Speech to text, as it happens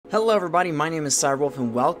Hello everybody, my name is Cyrewolf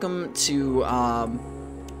and welcome to,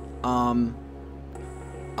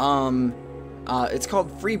 it's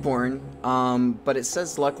called Freeborn, but it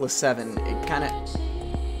says Luckless 7. It kinda...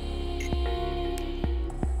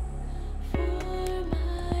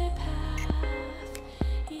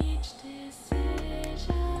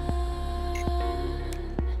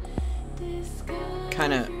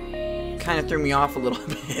 Kinda threw me off a little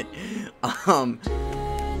bit.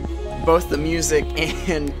 Both the music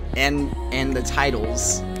and the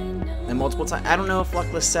titles, the multiple times. I don't know if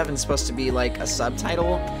Luckless 7 is supposed to be like a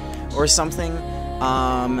subtitle or something,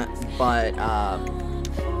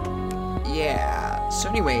 yeah. So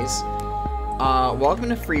anyways, welcome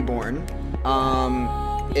to Freeborn.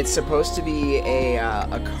 It's supposed to be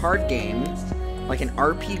a card game, like an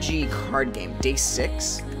RPG card game. Day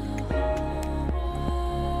 6.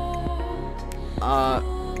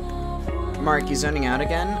 Mark, you zoning out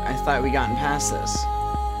again? I thought we gotten past this.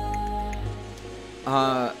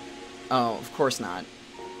 Oh, of course not.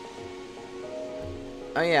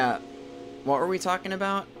 Oh yeah, what were we talking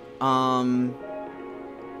about? I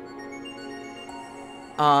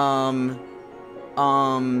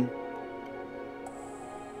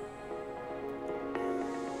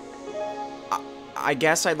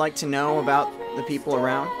guess I'd like to know about the people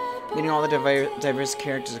around. Meeting all the diverse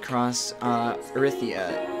characters across,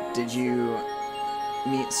 Erythia. Did you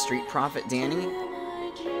meet Street Prophet Danny?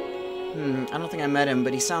 I don't think I met him,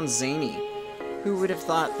 but he sounds zany. Who would have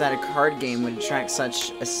thought that a card game would attract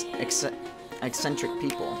such eccentric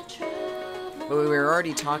people? But we were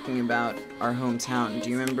already talking about our hometown. Do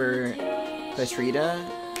you remember Petrita?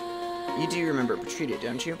 You do remember Petrita,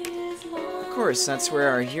 don't you? Of course, that's where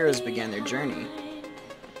our heroes began their journey.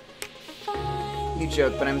 You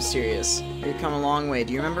joke, but I'm serious. You've come a long way.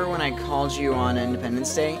 Do you remember when I called you on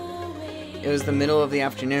Independence Day? It was the middle of the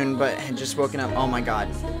afternoon, but had just woken up. Oh my god.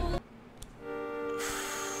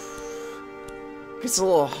 It's a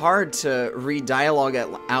little hard to read dialogue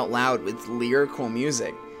out loud with lyrical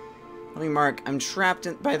music. Let me mark. I'm trapped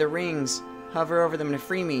by the rings. Hover over them to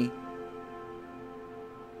free me.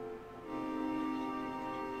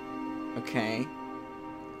 Okay.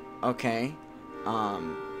 Okay.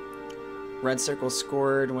 Red circle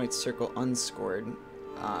scored, white circle unscored.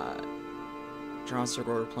 Draw a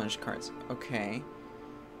circle, replenish cards. Okay.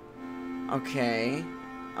 Okay.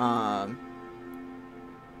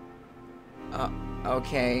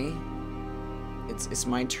 Okay. It's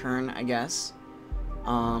my turn, I guess.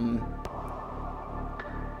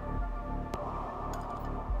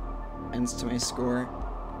 Ends to my score.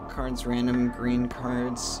 Cards random, green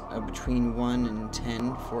cards between 1 and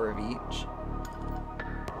 10, 4 of each.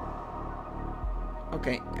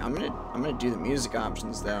 Okay, I'm gonna do the music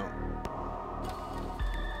options though.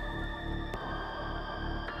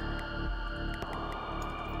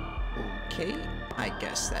 Okay, I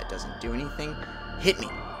guess that doesn't do anything. Hit me.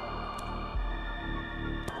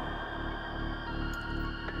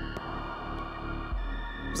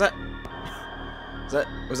 Was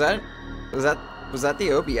that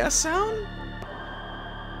the OBS sound?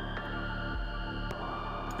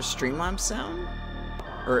 Or Streamlabs sound?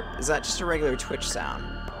 Or is that just a regular Twitch sound?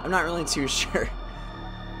 I'm not really too sure.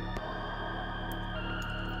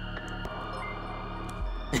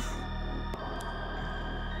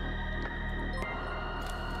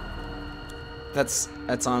 That's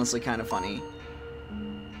honestly kind of funny.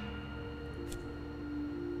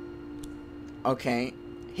 Okay,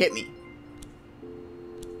 hit me.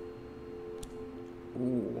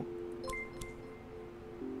 Ooh.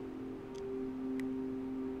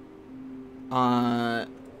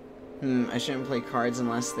 I shouldn't play cards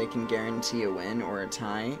unless they can guarantee a win or a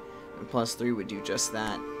tie. And +3 would do just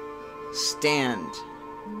that. Stand.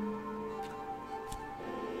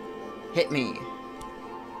 Hit me.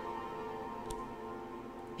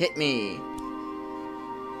 Hit me.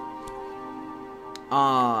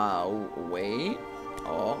 Wait.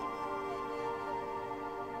 Oh.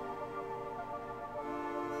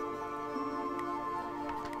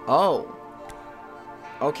 Oh.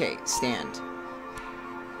 Okay, stand.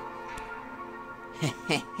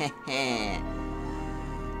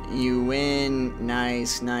 You win.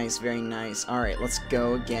 Nice, nice, very nice. Alright, let's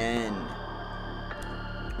go again.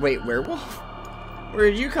 Wait, werewolf? Where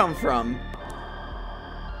did you come from?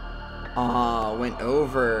 Aw, went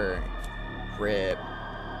over. Rip.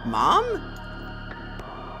 Mom?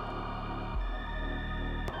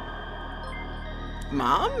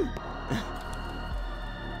 Mom?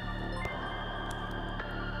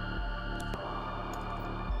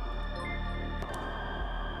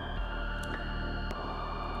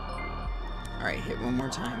 Alright, hit one more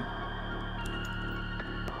time.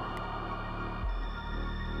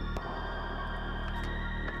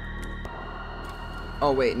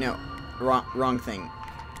 Oh, wait, no. Wrong thing.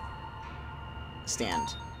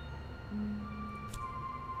 Stand.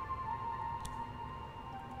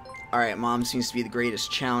 Alright, Mom seems to be the greatest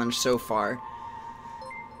challenge so far.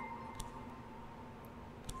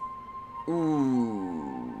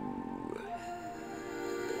 Ooh.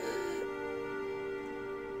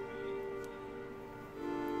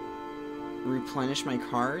 Replenish my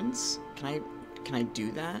cards? Can I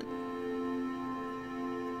do that?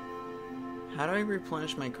 How do I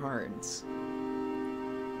replenish my cards?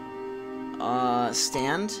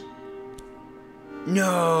 Stand?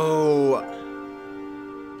 No!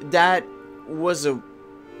 That was a...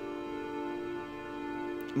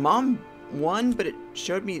 Mom won, but it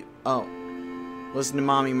showed me... Oh. Listen to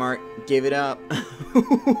Mommy, Mark. Give it up.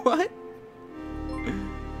 What?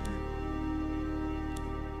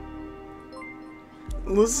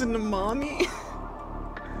 Listen to Mommy?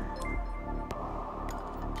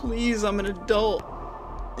 Please, I'm an adult.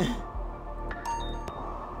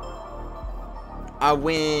 I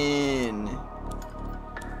win.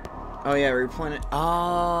 Oh yeah,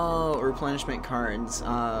 replenishment cards.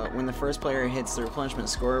 When the first player hits the replenishment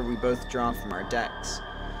score, we both draw from our decks.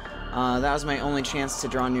 That was my only chance to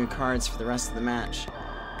draw new cards for the rest of the match.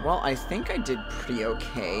 Well, I think I did pretty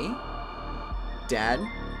okay. Dad?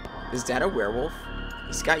 Is Dad a werewolf?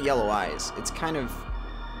 He's got yellow eyes. It's kind of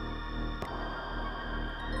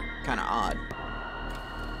odd.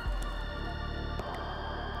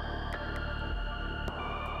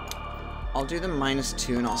 I'll do the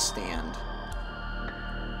 -2 and I'll stand.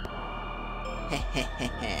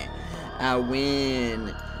 Hehehehe. I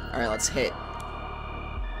win. Alright, let's hit.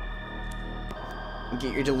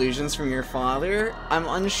 Get your delusions from your father? I'm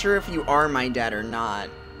unsure if you are my dad or not.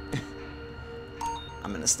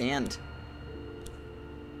 I'm gonna stand.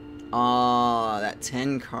 Aw, that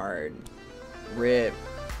 10 card. Rip.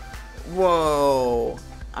 Whoa.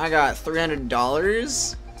 I got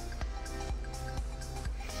 $300?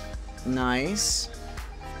 Nice.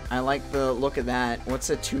 I like the look of that. What's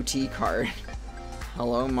a 2T card?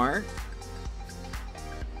 Hello, Mark?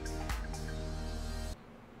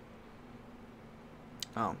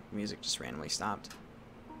 Oh, music just randomly stopped.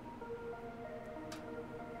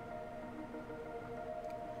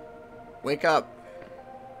 Wake up.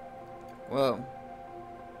 Whoa.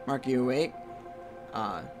 Mark, you awake?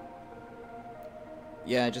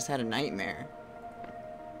 Yeah, I just had a nightmare.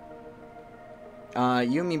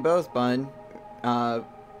 You and me both, bud.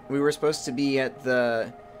 We were supposed to be at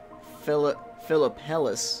the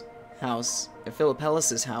Philippelis house, at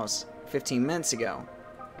Philippelis' house 15 minutes ago.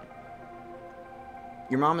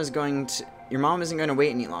 Your mom isn't going to wait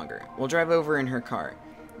any longer. We'll drive over in her car.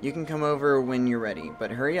 You can come over when you're ready,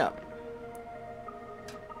 but hurry up.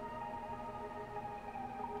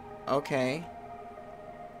 Okay.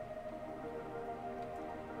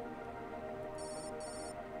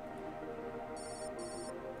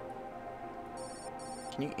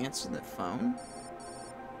 Can you answer the phone?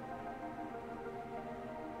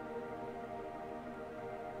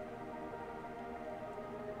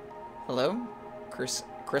 Hello?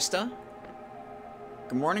 Krista?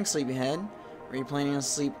 Good morning, sleepyhead. Are you planning to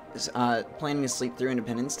sleep through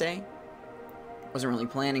Independence Day? Wasn't really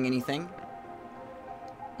planning anything.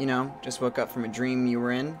 You know, just woke up from a dream you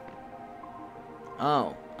were in.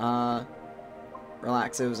 Oh,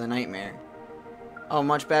 relax, it was a nightmare. Oh,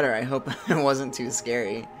 much better. I hope it wasn't too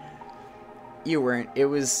scary. You weren't. It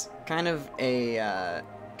was kind of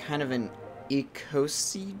an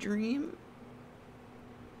Ecosi dream?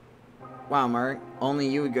 Wow, Mark. Only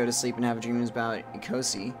you would go to sleep and have dreams about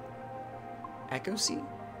Ecosi. Ecosi?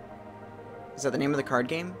 Is that the name of the card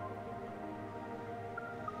game?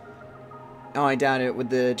 Oh, I doubt it. With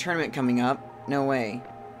the tournament coming up, no way.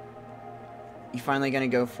 You finally gonna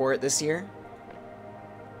go for it this year?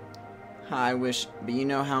 I wish, but you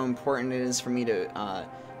know how important it is for me to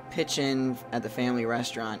pitch in at the family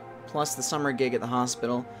restaurant. Plus the summer gig at the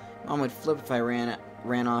hospital. Mom would flip if I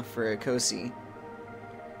ran off for a Ecosi.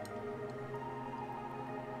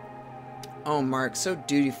 Oh, Mark, so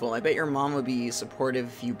dutiful. I bet your mom would be supportive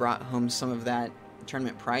if you brought home some of that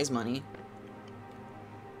tournament prize money.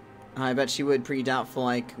 I bet she would. Pretty doubtful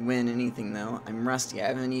I could win anything, though. I'm rusty. I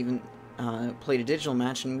haven't even played a digital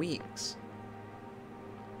match in weeks.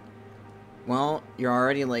 Well, you're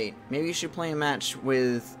already late. Maybe you should play a match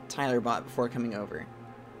with TylerBot before coming over.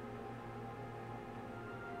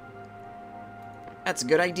 That's a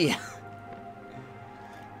good idea.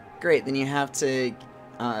 Great, then you have to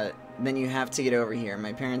get over here.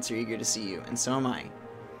 My parents are eager to see you, and so am I.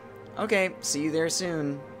 Okay, see you there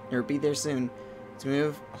soon. Or be there soon. To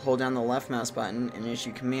move, hold down the left mouse button and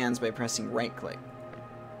issue commands by pressing right click.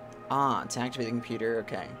 Ah, to activate the computer,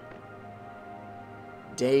 okay.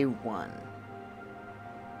 Day 1.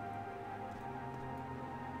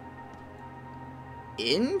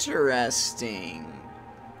 Interesting.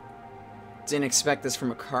 Didn't expect this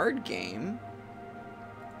from a card game.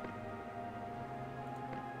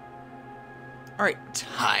 Alright,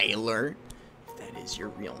 Tyler. If that is your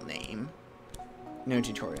real name. No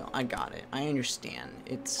tutorial. I got it. I understand.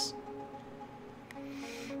 It's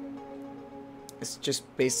just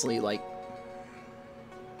basically like...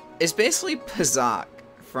 It's basically Pazak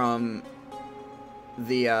from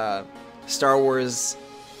the Star Wars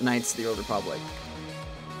Knights of the Old Republic.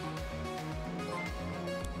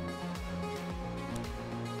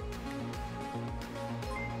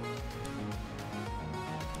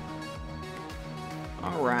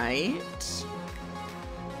 Alright.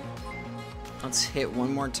 Let's hit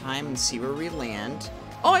one more time and see where we land.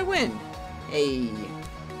 Oh, I win! Hey.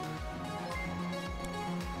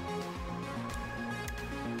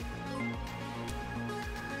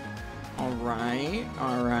 Alright,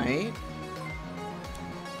 alright.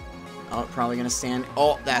 Oh, probably gonna stand.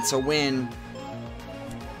 Oh, that's a win.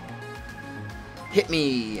 Hit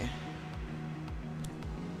me.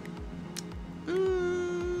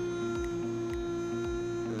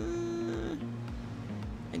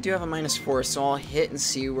 I do have a -4, so I'll hit and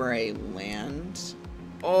see where I land.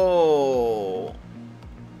 Oh.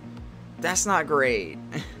 That's not great.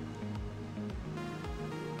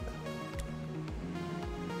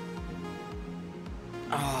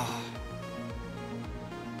 Oh.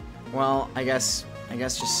 Well, I guess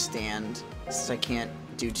just stand, since I can't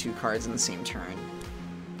do 2 cards in the same turn.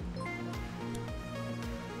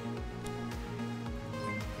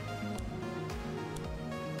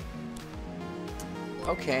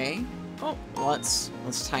 Okay. Oh, let's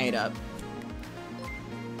tie it up.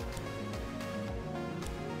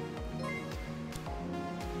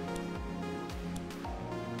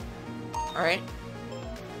 All right.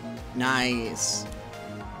 Nice.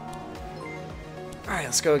 All right,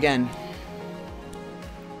 let's go again.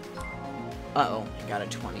 Uh-oh, I got a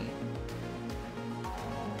 20.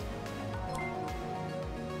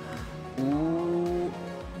 Ooh.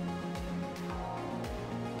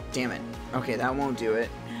 Damn it. Okay, that won't do it.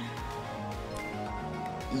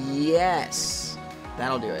 Yes!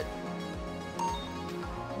 That'll do it.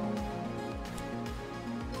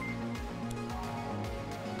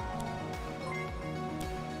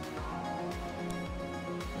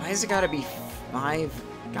 Why has it gotta be 5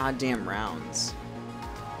 goddamn rounds?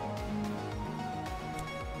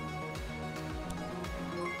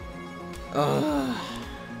 Ugh.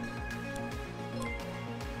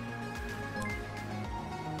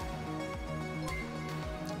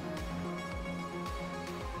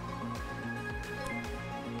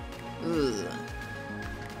 Ugh.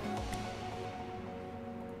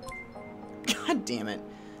 God damn it.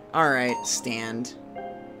 Alright, stand.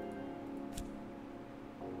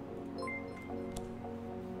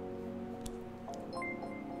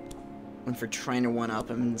 Went for trying to one-up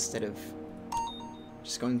him instead of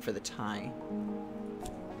just going for the tie.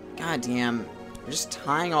 God damn. They're just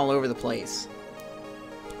tying all over the place.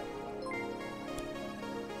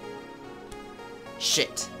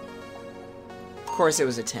 Shit. Of course it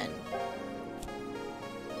was a 10.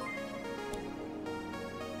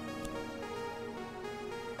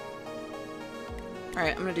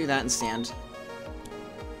 Alright, I'm gonna do that and stand.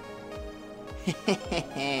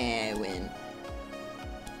 I win.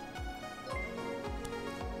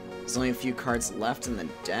 There's only a few cards left in the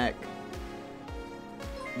deck.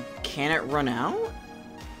 Can it run out?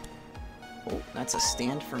 Oh, that's a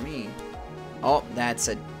stand for me. Oh, that's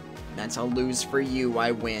a lose for you.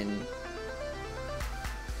 I win.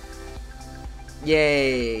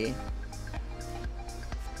 Yay.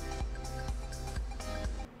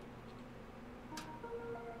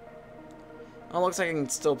 Oh, looks like I can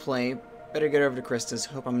still play. Better get over to Krista's.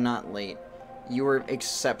 Hope I'm not late. You were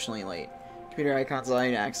exceptionally late. Computer icons allow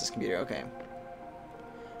you to access computer. Okay.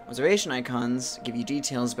 Observation icons give you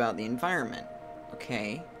details about the environment.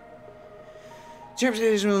 Okay.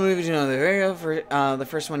 Transportation will move you to another area. The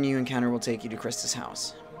first one you encounter will take you to Krista's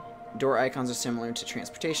house. Door icons are similar to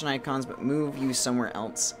transportation icons, but move you somewhere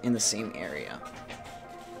else in the same area.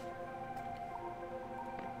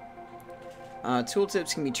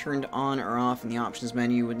 Tooltips can be turned on or off in the options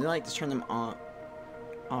menu. Would you like to turn them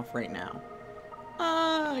off right now?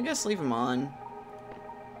 I guess leave them on.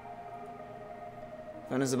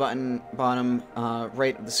 Phone is the bottom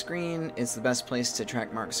right of the screen. It's the best place to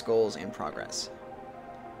track Mark's goals and progress.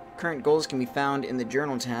 Current goals can be found in the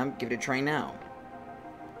Journal tab. Give it a try now.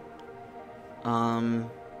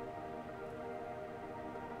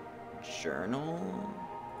 Journal.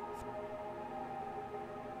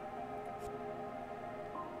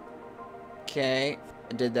 Okay,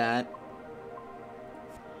 I did that.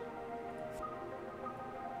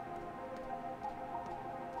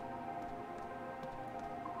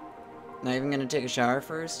 Not even gonna take a shower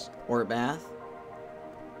first? Or a bath?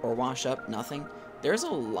 Or wash up? Nothing? There's a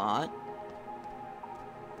lot.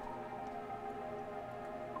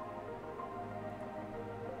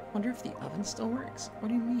 Wonder if the oven still works. What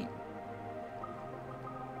do you mean?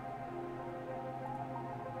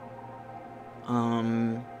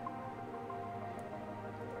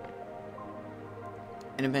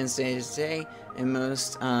 Independence Day is today, and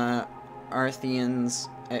most Arithians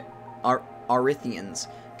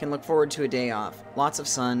can look forward to a day off, lots of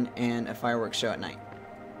sun, and a fireworks show at night.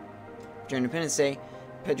 During Independence Day,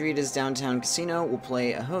 Pedrita's downtown casino will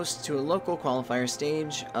play a host to a local qualifier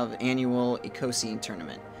stage of the annual Ecosi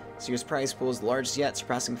tournament. This year's prize pool is the largest yet,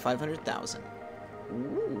 surpassing 500,000.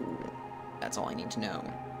 Ooh, that's all I need to know.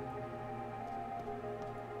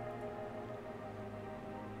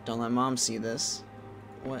 Don't let Mom see this.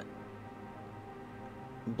 What?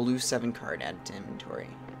 Blue 7 card added to inventory.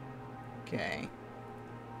 Okay.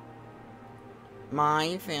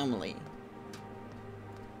 My family.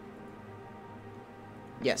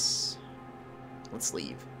 Yes. Let's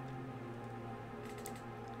leave.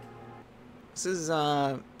 This is,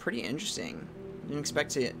 pretty interesting. Didn't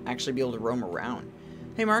expect to actually be able to roam around.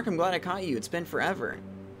 Hey, Mark, I'm glad I caught you. It's been forever.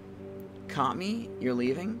 Caught me? You're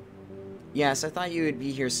leaving? Yes, I thought you would be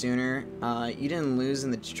here sooner. You didn't lose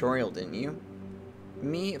in the tutorial, didn't you?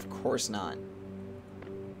 Me? Of course not.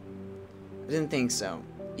 I didn't think so.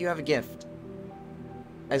 You have a gift.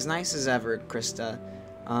 As nice as ever, Krista.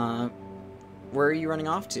 Where are you running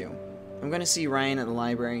off to? I'm going to see Ryan at the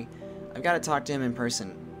library. I've got to talk to him in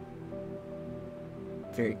person.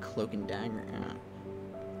 Very cloak and dagger. Yeah.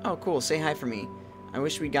 Oh, cool. Say hi for me. I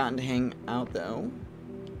wish we'd gotten to hang out, though.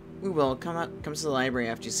 We will. Come to the library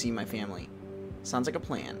after you see my family. Sounds like a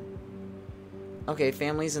plan. Okay,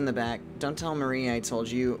 family's in the back. Don't tell Maria I told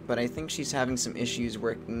you, but I think she's having some issues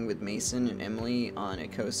working with Mason and Emily on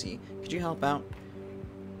Ecosi. Could you help out?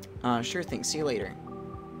 Sure thing. See you later.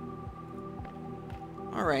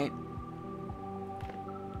 Alright.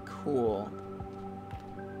 Cool.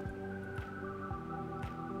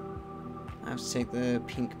 I have to take the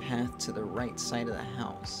pink path to the right side of the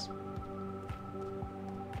house.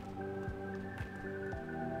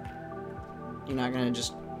 You're not gonna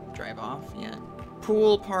just drive off yet?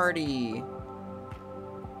 Pool party!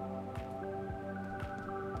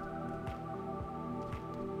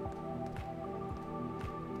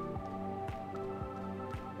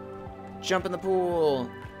 Jump in the pool!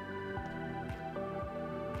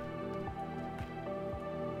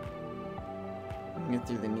 Get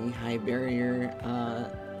through the knee-high barrier.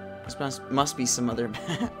 This must be some other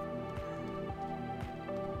path.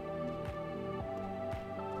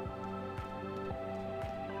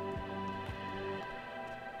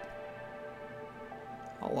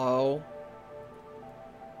 Hello?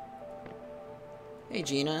 Hey,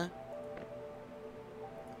 Gina.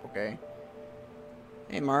 Okay.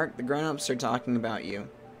 Hey, Mark. The grown-ups are talking about you.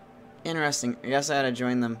 Interesting. I guess I had to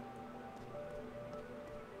join them.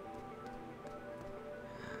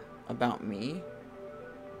 About me?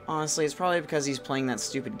 Honestly, it's probably because he's playing that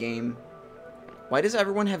stupid game. Why does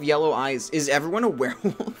everyone have yellow eyes? Is everyone a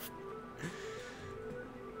werewolf?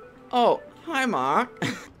 Oh, hi, Mark.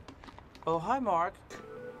 Oh, hi, Mark.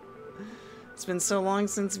 It's been so long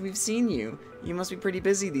since we've seen you. You must be pretty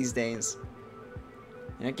busy these days.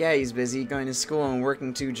 Heck yeah, he's busy going to school and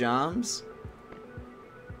working 2 jobs.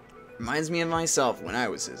 Reminds me of myself when I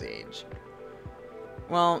was his age.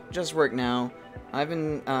 Well, just work now. I've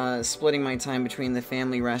been splitting my time between the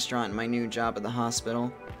family restaurant and my new job at the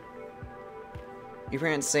hospital. Your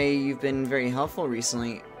parents say you've been very helpful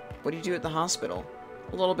recently. What do you do at the hospital?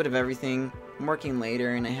 A little bit of everything. I'm working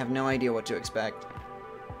later and I have no idea what to expect.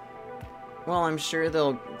 Well, I'm sure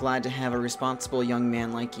they'll glad to have a responsible young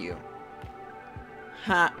man like you.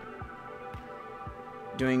 Ha!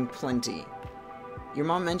 Doing plenty. Your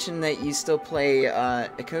mom mentioned that you still play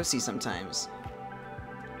Ecosi sometimes.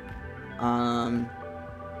 Oh,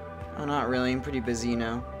 not really. I'm pretty busy, you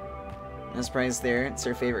know. No surprise there. It's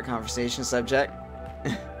her favorite conversation subject.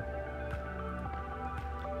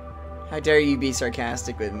 How dare you be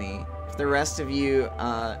sarcastic with me? If the rest of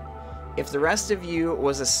you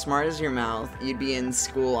was as smart as your mouth, you'd be in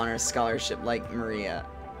school on a scholarship like Maria.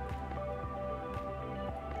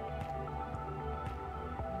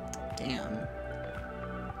 Damn.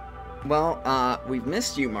 Well, we've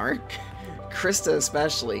missed you, Mark. Krista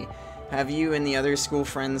especially. Have you and the other school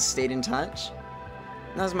friends stayed in touch?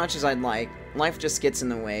 Not as much as I'd like. Life just gets in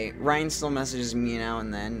the way. Ryan still messages me now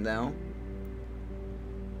and then, though.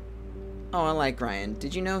 Oh, I like Ryan.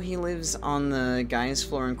 Did you know he lives on the guy's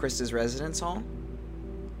floor in Krista's residence hall?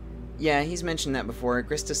 Yeah, he's mentioned that before.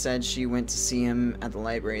 Krista said she went to see him at the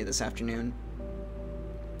library this afternoon.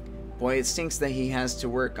 Boy, it stinks that he has to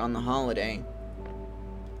work on the holiday.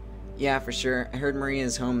 Yeah, for sure. I heard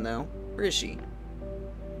Maria's home, though. Where is she?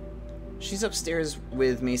 She's upstairs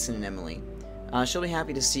with Mason and Emily. She'll be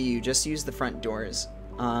happy to see you. Just use the front doors.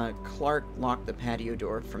 Clark locked the patio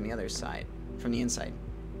door from the other side. From the inside.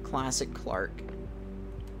 Classic Clark.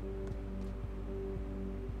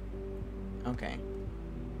 Okay.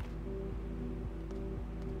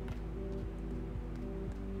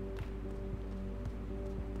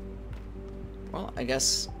 Well, I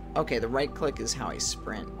guess... Okay, the right click is how I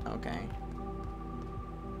sprint. Okay.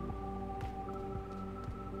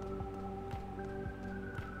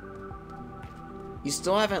 You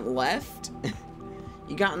still haven't left?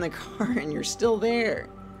 You got in the car and you're still there.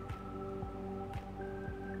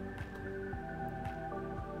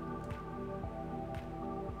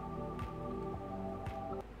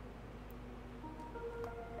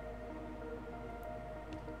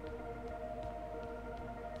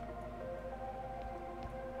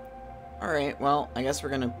 Alright, well, I guess we're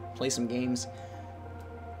gonna play some games.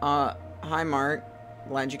 Hi Mark.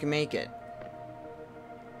 Glad you can make it.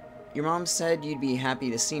 Your mom said you'd be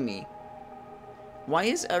happy to see me. Why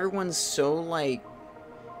is everyone so, like...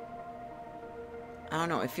 I don't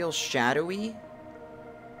know, it feels shadowy?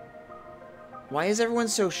 Why is everyone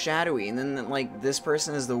so shadowy? And then, like, this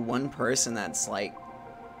person is the one person that's, like...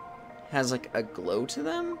 has, like, a glow to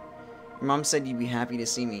them? Your mom said you'd be happy to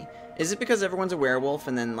see me. Is it because everyone's a werewolf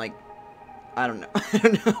and then, like... I don't know. I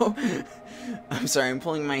don't know. I'm sorry, I'm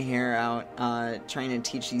pulling my hair out, trying to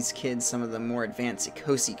teach these kids some of the more advanced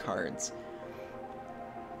Ikosi cards.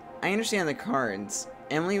 I understand the cards.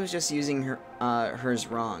 Emily was just using hers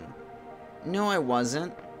wrong. No, I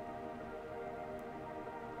wasn't.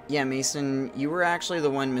 Yeah, Mason, you were actually the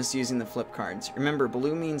one misusing the flip cards. Remember,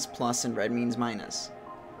 blue means plus and red means minus.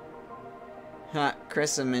 Ha,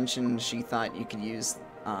 Krista mentioned she thought you could use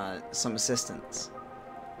some assistance.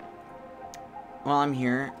 Well, I'm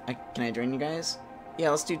here. Can I join you guys? Yeah,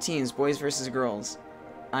 let's do teams. Boys versus girls.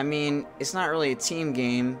 I mean, it's not really a team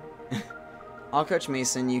game. I'll coach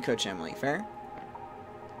Mason, you coach Emily. Fair?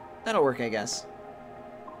 That'll work, I guess.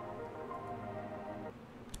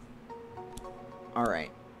 Alright.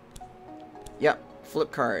 Yep,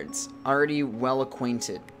 flip cards. Already well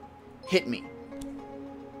acquainted. Hit me.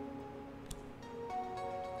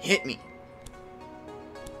 Hit me.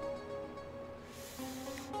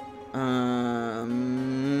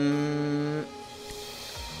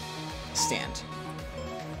 Stand.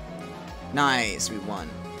 Nice, we won.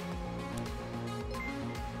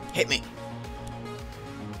 Hit me.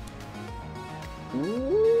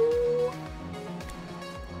 Ooh.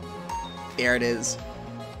 There it is.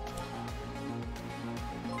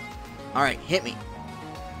 Alright, hit me.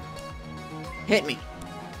 Hit me.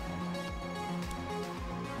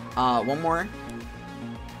 One more.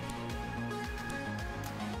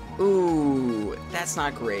 Ooh, that's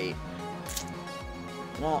not great.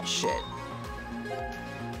 Well, shit.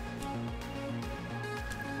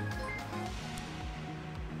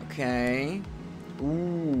 Okay.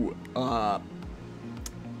 Ooh, well,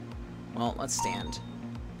 let's stand.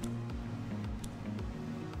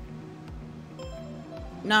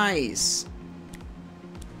 Nice!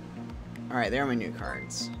 Alright, there are my new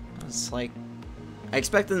cards. It's like... I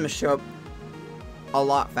expected them to show up a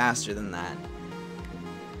lot faster than that.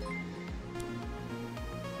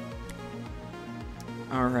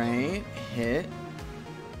 Alright, hit.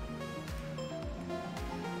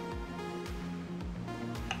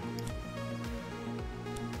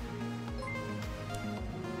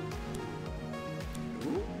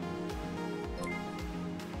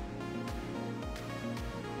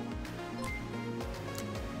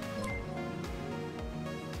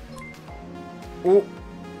 Oh,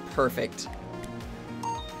 perfect.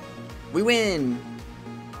 We win!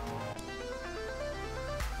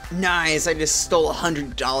 Nice, I just stole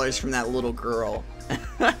 $100 from that little girl.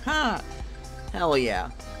 Hell yeah.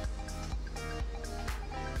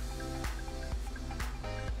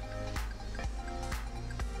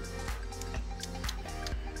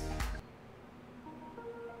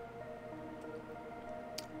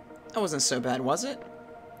 That wasn't so bad, was it?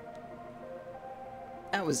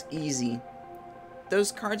 That was easy.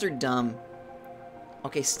 Those cards are dumb.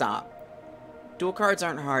 Okay, stop. Dual cards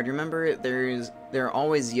aren't hard. Remember, there are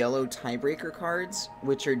always yellow tiebreaker cards,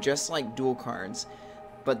 which are just like dual cards,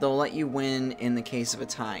 but they'll let you win in the case of a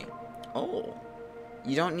tie. Oh.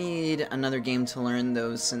 You don't need another game to learn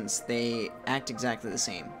those since they act exactly the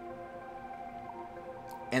same.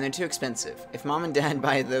 And they're too expensive. If mom and dad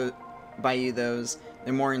buy you those,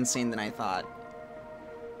 they're more insane than I thought.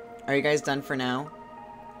 Are you guys done for now?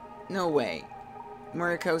 No way.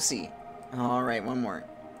 Murikoshi. Alright, one more.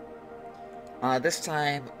 This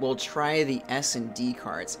time, we'll try the S and D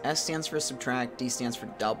cards. S stands for subtract, D stands for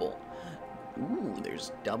double. Ooh,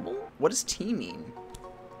 there's double? What does T mean?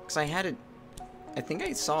 Because I think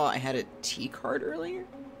I saw I had a T card earlier?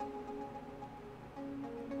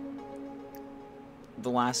 The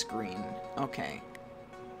last green. Okay.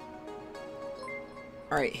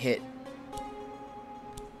 Alright, hit.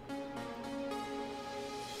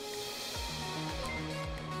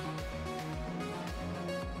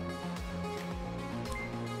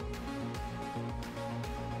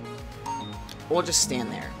 We'll just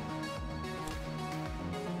stand there.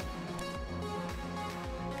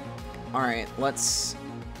 Alright, let's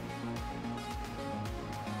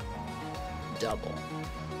double.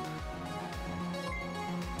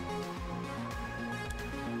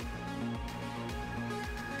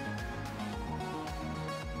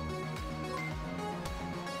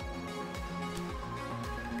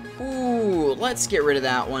 Ooh, let's get rid of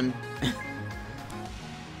that one.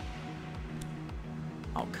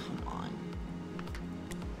 Oh, come on.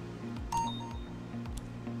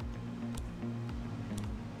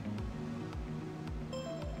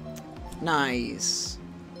 Nice.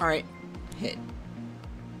 Alright, hit.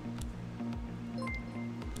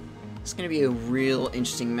 It's gonna be a real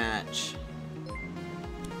interesting match,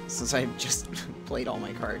 since I've just played all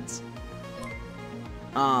my cards.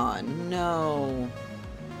 Ah, no.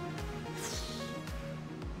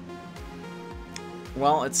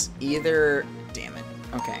 Well, it's either... Damn it.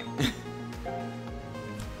 Okay.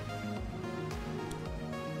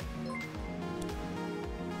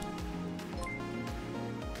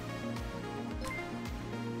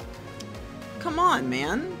 Come on,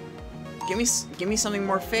 man. Give me something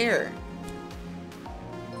more fair.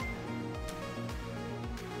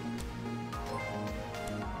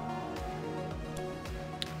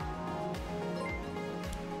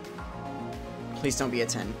 Please don't be a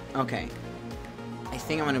 10. Okay. I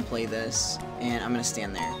think I'm gonna play this, and I'm gonna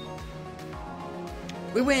stand there.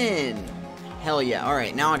 We win! Hell yeah.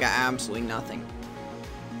 Alright, now I got absolutely nothing.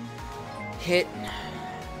 Hit.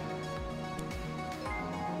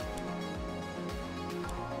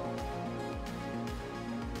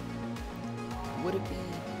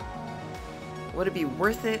 Would it be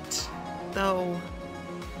worth it, though?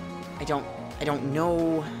 I don't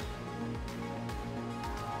know.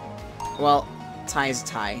 Well, tie's a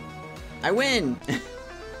tie. I win!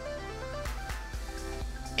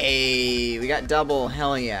 Hey, we got double.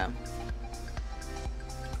 Hell yeah.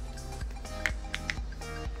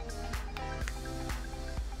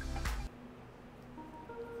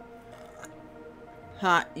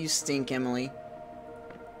 Ha, you stink, Emily.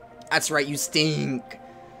 That's right, you stink.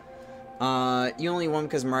 You only won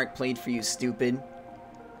because Mark played for you, stupid.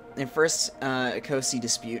 And first, Kosi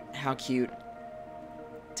dispute. How cute.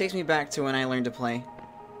 Takes me back to when I learned to play.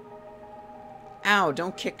 Ow,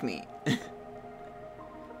 don't kick me.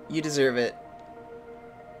 You deserve it.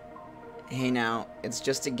 Hey now, it's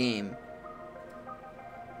just a game.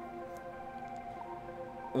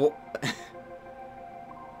 Well,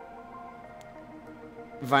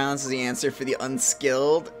 violence is the answer for the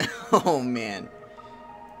unskilled? Oh man.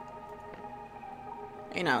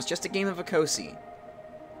 Hey now, it's just a game of a Kosi.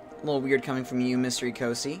 A little weird coming from you, Mystery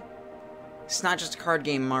Kosi. It's not just a card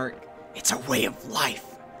game, Mark. It's a way of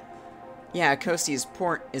life. Yeah, Kosi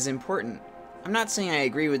is important. I'm not saying I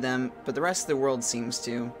agree with them, but the rest of the world seems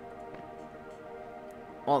to.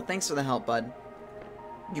 Well, thanks for the help, bud.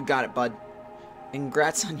 You got it, bud. And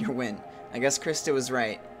congrats on your win. I guess Krista was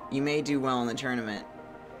right. You may do well in the tournament.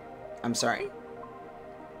 I'm sorry?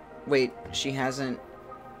 Wait, she hasn't...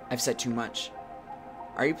 I've said too much.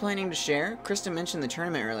 Are you planning to share? Krista mentioned the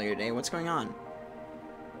tournament earlier today. What's going on?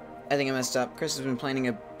 I think I messed up. Krista's been planning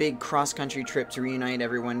a big cross-country trip to reunite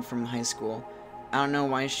everyone from high school. I don't know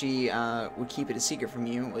why she would keep it a secret from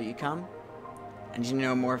you. Will you come? I need to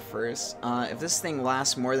know more first. If this thing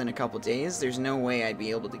lasts more than a couple days, there's no way I'd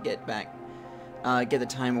be able to get the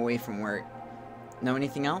time away from work. Know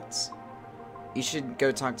anything else? You should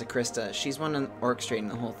go talk to Krista. She's one orchestrating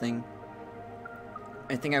the whole thing.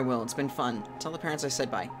 I think I will. It's been fun. Tell the parents I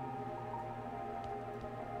said bye.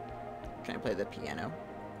 Can I play the piano?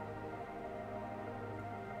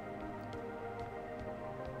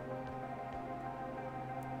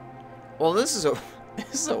 Well, this is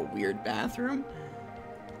a weird bathroom.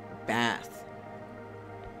 Bath.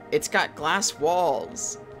 It's got glass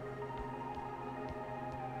walls.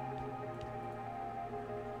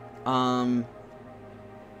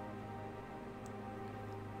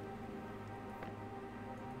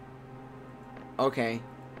 Okay.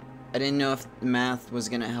 I didn't know if math was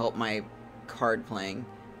gonna help my card playing.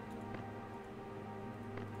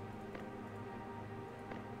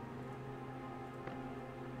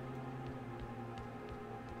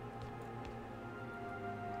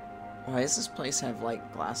 Why does this place have,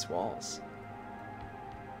 like, glass walls?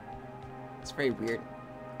 It's very weird.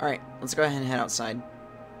 Alright, let's go ahead and head outside.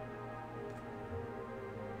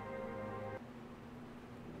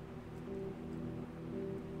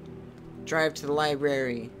 Drive to the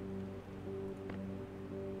library.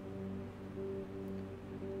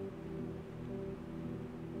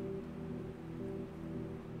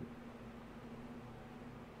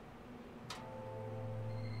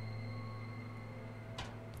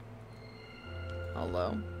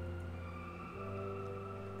 Hello?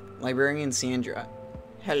 Librarian Sandra.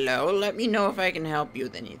 Hello, let me know if I can help you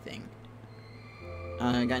with anything.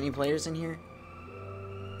 Got any players in here?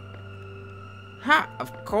 Ha,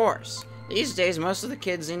 of course. These days, most of the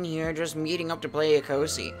kids in here are just meeting up to play a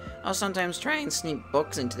cozy. I'll sometimes try and sneak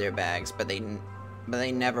books into their bags, but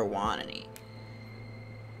they never want any.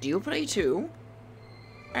 Do you play too?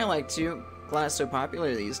 I like to. Glad so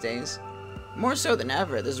popular these days. More so than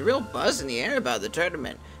ever, there's a real buzz in the air about the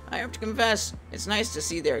tournament. I have to confess, it's nice to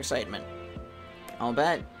see their excitement. I'll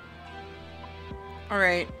bet.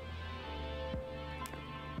 Alright.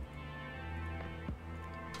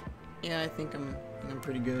 Yeah, I think I'm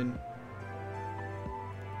pretty good.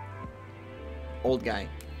 Old guy.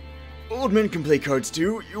 Old men can play cards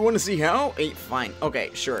too. You want to see how? Hey, fine. Okay,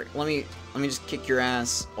 sure. Let me just kick your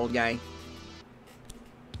ass, old guy.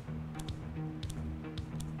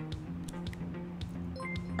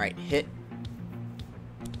 Alright, hit.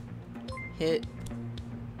 Hit.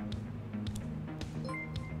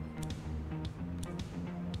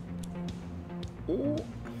 Ooh.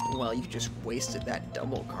 Well, you just wasted that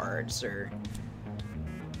double card, sir.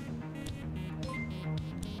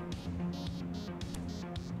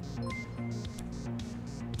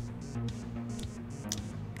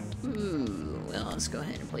 Ooh, well, let's go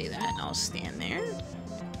ahead and play that, and I'll stand there.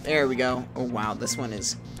 There we go. Oh, wow, this one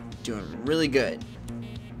is doing really good.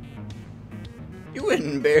 You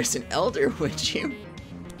wouldn't embarrass an elder, would you?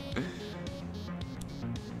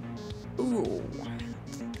 Ooh.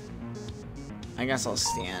 I guess I'll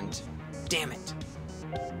stand. Damn it.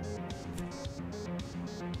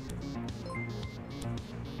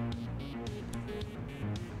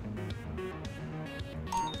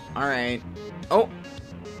 Alright. Oh!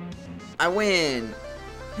 I win!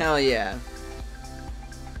 Hell yeah.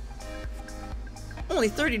 Only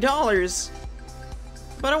 $30?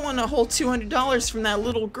 But I won a whole $200 from that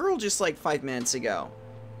little girl just like 5 minutes ago.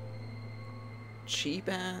 Cheap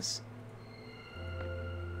ass.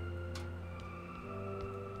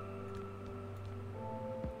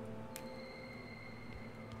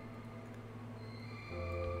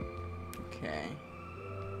 Okay.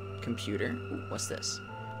 Computer. Ooh, what's this?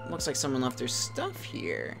 Looks like someone left their stuff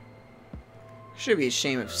here. Should be a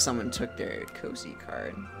shame if someone took their cozy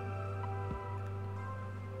card.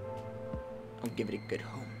 I'll give it a good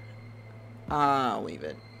home. I'll leave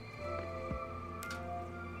it.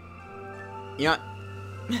 You know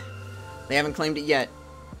what? They haven't claimed it yet.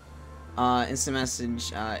 Instant message.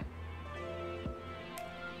 Have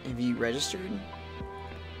you registered?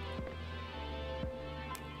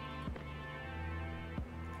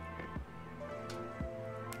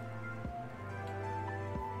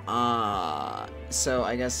 So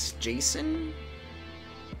I guess Jason?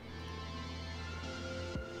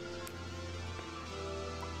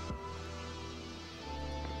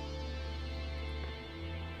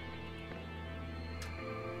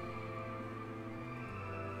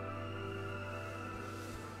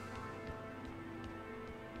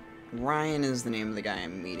 Ryan is the name of the guy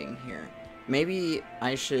I'm meeting here. Maybe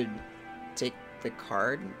I should take the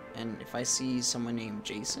card, and if I see someone named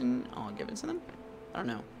Jason, I'll give it to them? I don't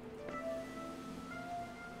know.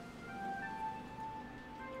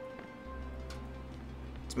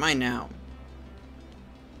 It's mine now.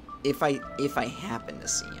 If I happen to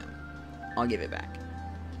see him, I'll give it back.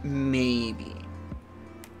 Maybe.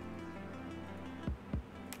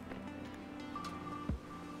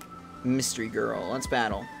 Mystery girl, let's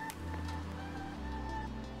battle.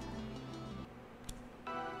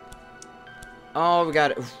 Oh, we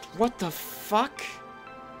got it. What the fuck?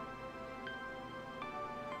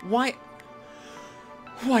 Why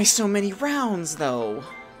so many rounds, though?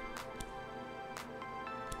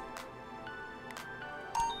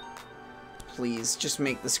 Please, just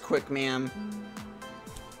make this quick, ma'am.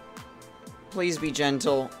 Please be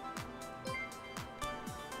gentle.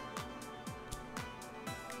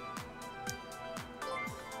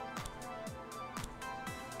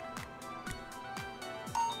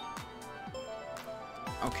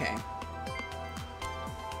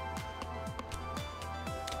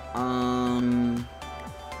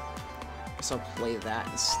 Guess I'll play that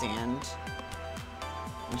and stand.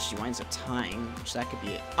 Unless she winds up tying, which that could be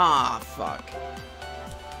it. Ah, fuck.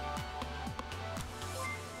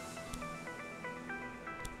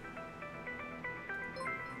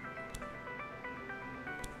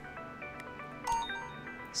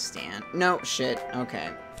 Stand. No, shit.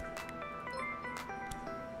 Okay.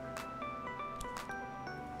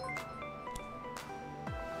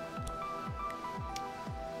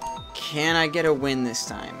 Can I get a win this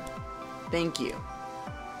time? Thank you.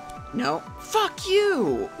 No. Fuck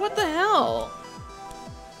you! What the hell?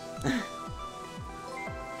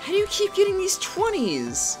 How do you keep getting these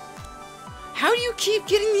 20s? How do you keep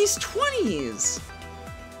getting these 20s?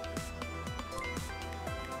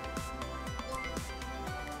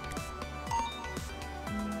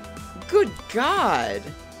 Good God!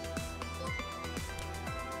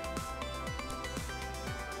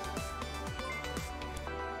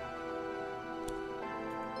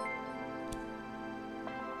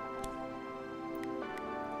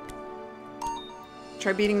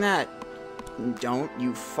 Try beating that. Don't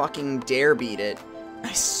you fucking dare beat it.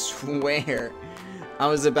 I swear. I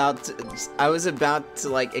was about to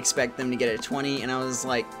like expect them to get a 20 and I was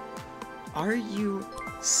like, are you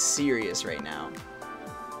serious right now?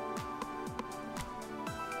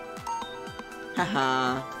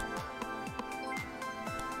 Haha.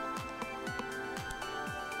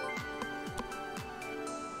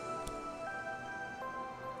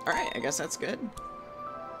 Alright, I guess that's good.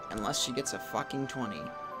 Unless she gets a fucking 20.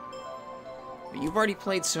 But you've already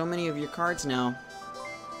played so many of your cards now.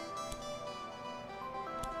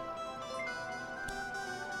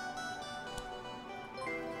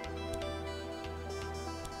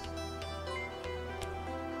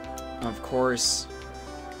 Of course.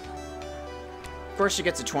 Of course she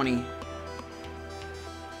gets a 20.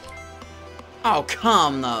 Oh,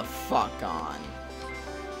 come the fuck on.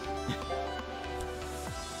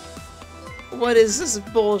 What is this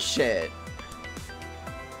bullshit?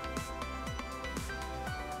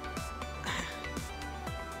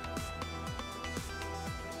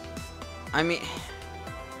 I mean,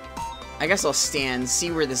 I guess I'll stand,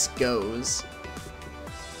 see where this goes.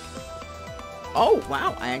 Oh,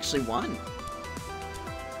 wow, I actually won.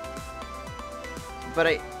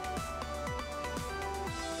 But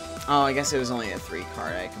oh, I guess it was only a 3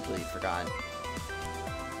 card. I completely forgot.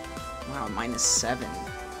 Wow, -7.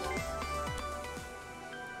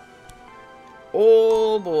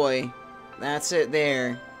 Oh boy. That's it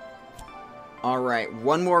there. Alright,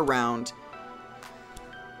 one more round.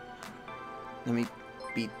 Let me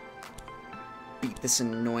beat this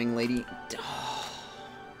annoying lady. Oh.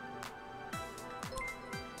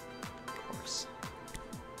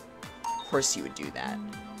 Of course you would do that.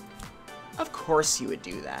 Of course you would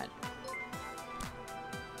do that.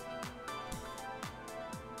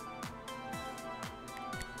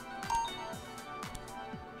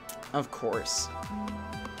 Of course.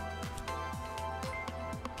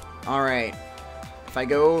 Alright. If I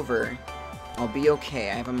go over, I'll be okay.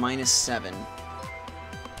 I have a -7.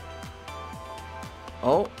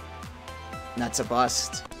 Oh. That's a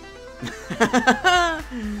bust.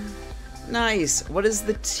 Nice. What does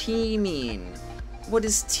the T mean? What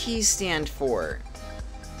does T stand for?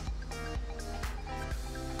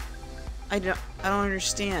 I don't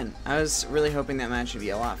understand. I was really hoping that match would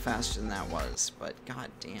be a lot faster than that was, but god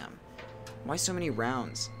damn. Why so many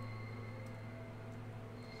rounds?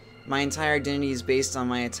 My entire identity is based on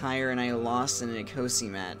my attire and I lost in an Ikosi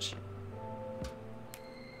match.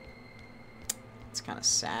 It's kind of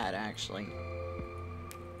sad, actually.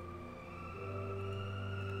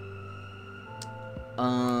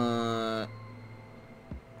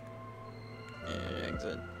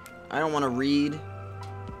 Exit. I don't want to read.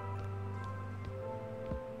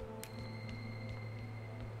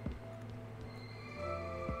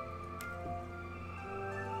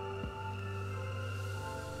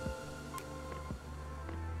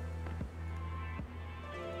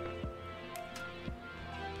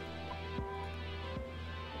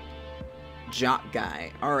 Jock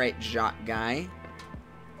guy. Alright, jock guy.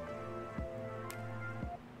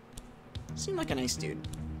 Seemed like a nice dude.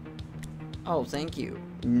 Oh, thank you.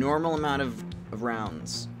 Normal amount of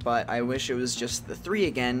rounds. But I wish it was just the 3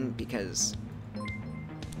 again, because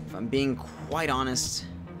if I'm being quite honest,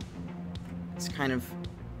 it's kind of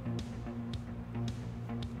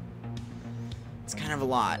a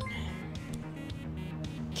lot.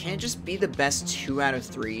 Can't it just be the best 2 out of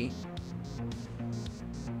 3?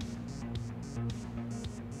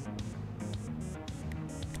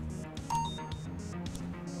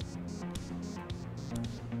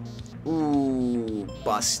 Ooh,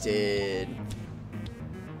 busted.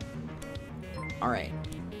 Alright.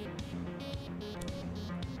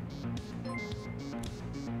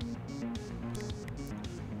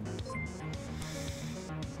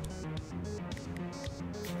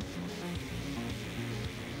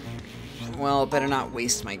 Well, better not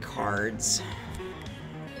waste my cards.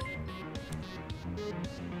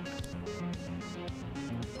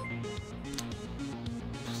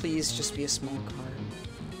 Please just be a small card.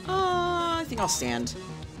 I think I'll stand.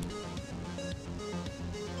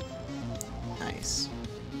 Nice.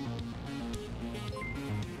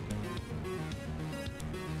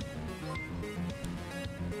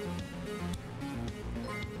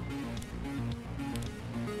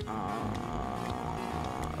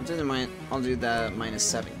 I'll do the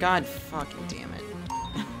 -7. God fucking damn it.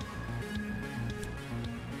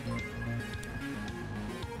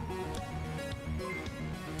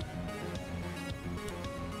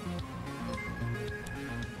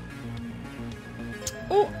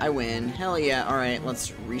 Oh, I win. Hell yeah. Alright,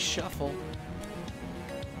 let's reshuffle.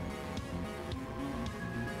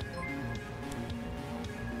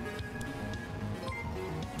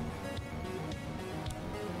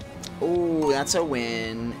 Oh, that's a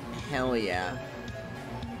win. Hell yeah.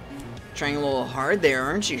 Trying a little hard there,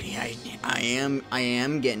 aren't you? Yeah, I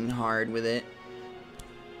am getting hard with it.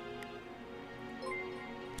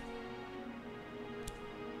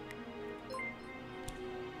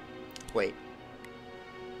 Wait.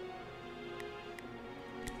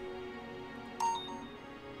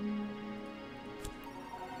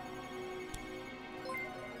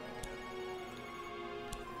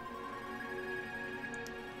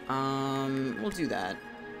 We'll do that.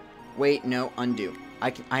 Wait, no, undo.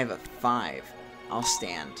 I have a 5. I'll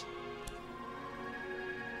stand.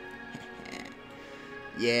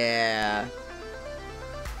 Yeah.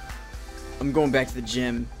 I'm going back to the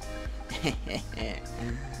gym.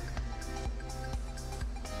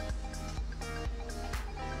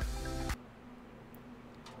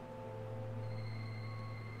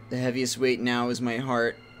 The heaviest weight now is my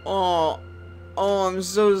heart. Oh, I'm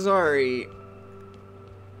so sorry.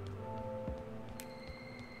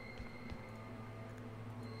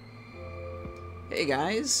 Hey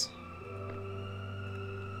guys.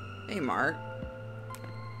 Hey Mark.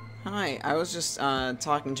 Hi, I was just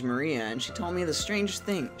talking to Maria and she told me the strangest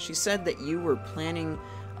thing. She said that you were planning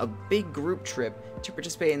a big group trip to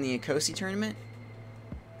participate in the Akosi tournament.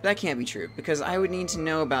 That can't be true because I would need to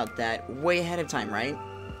know about that way ahead of time, right?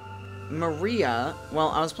 Maria, well,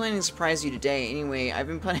 I was planning to surprise you today. Anyway, I've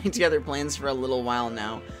been putting together plans for a little while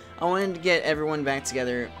now. I wanted to get everyone back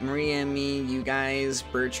together. Maria, me, you guys,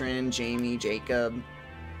 Bertrand, Jamie, Jacob.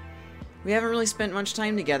 We haven't really spent much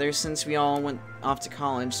time together since we all went off to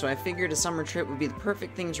college, so I figured a summer trip would be the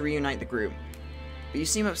perfect thing to reunite the group. But you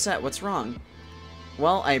seem upset. What's wrong?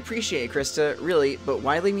 Well, I appreciate it, Krista, really, but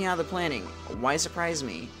why leave me out of the planning? Why surprise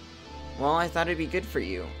me? Well, I thought it'd be good for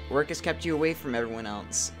you. Work has kept you away from everyone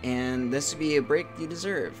else, and this would be a break you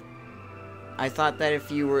deserve. I thought that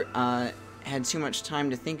if you were, had too much time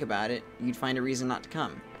to think about it, you'd find a reason not to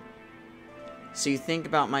come. So you did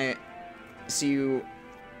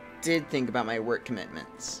think about my work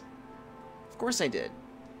commitments. Of course I did.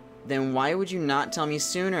 Then why would you not tell me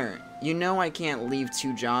sooner? You know I can't leave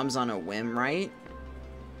 2 jobs on a whim, right?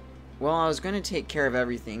 Well, I was going to take care of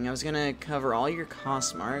everything. I was going to cover all your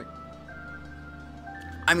costs, Mark.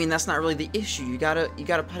 I mean, that's not really the issue. You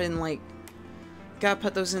gotta put in, like, gotta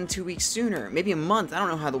put those in 2 weeks sooner. Maybe a month. I don't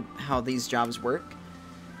know how these jobs work.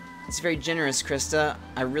 It's very generous, Krista.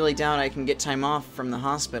 I really doubt I can get time off from the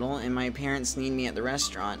hospital, and my parents need me at the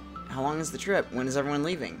restaurant. How long is the trip? When is everyone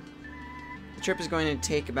leaving? The trip is going to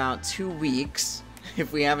take about 2 weeks,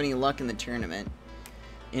 if we have any luck in the tournament.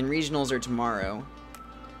 And regionals are tomorrow.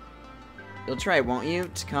 You'll try, won't you,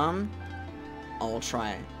 to come? I'll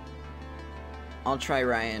try. I'll try,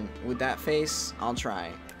 Ryan. With that face, I'll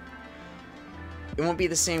try. It won't be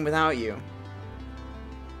the same without you.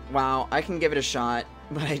 Wow, I can give it a shot,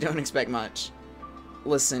 but I don't expect much.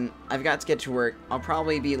 Listen, I've got to get to work. I'll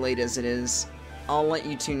probably be late as it is. I'll let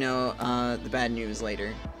you two know the bad news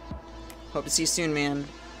later. Hope to see you soon, man.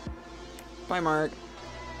 Bye, Mark.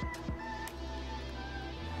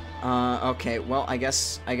 Okay, well, I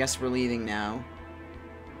guess we're leaving now.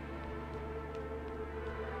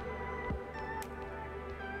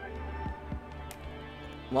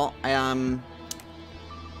 Well, I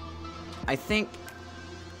think...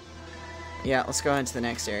 Yeah, let's go ahead to the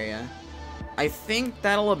next area. I think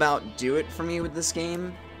that'll about do it for me with this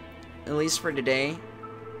game. At least for today.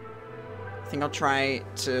 I think I'll try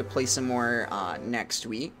to play some more next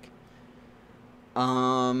week.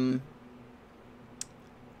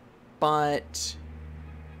 But...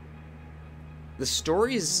 The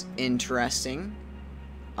story's interesting.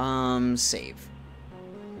 Save.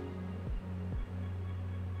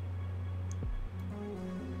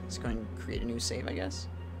 Let's go ahead and create a new save, I guess.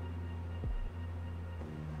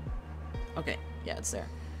 Okay, yeah, it's there.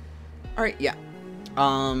 Alright, yeah.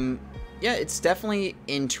 Yeah, it's definitely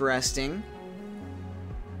interesting.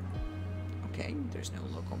 Okay, there's no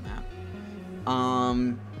local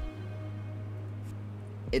map.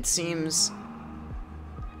 It seems...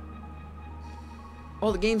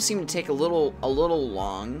 Well, the games seem to take a little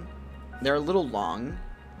long. They're a little long.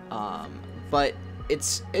 But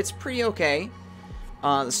it's pretty okay.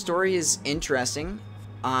 The story is interesting.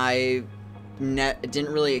 I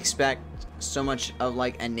didn't really expect so much of,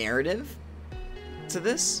 like, a narrative to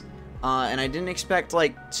this. And I didn't expect,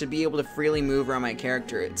 like, to be able to freely move around my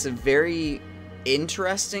character. It's a very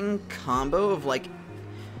interesting combo of, like,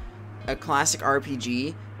 a classic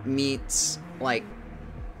RPG meets, like...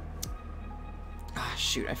 Ah,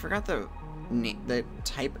 shoot, I forgot the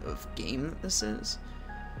type of game that this is.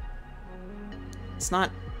 It's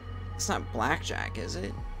not blackjack, is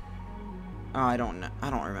it? Oh, I don't know. I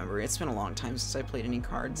don't remember. It's been a long time since I played any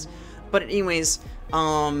cards. But anyways,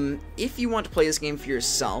 if you want to play this game for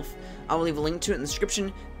yourself, I will leave a link to it in the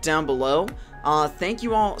description down below. Thank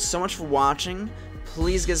you all so much for watching.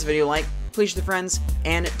 Please give this video a like, please share with your friends,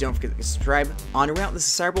 and don't forget to subscribe. On your way out, this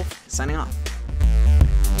is Cyberwolf, signing off.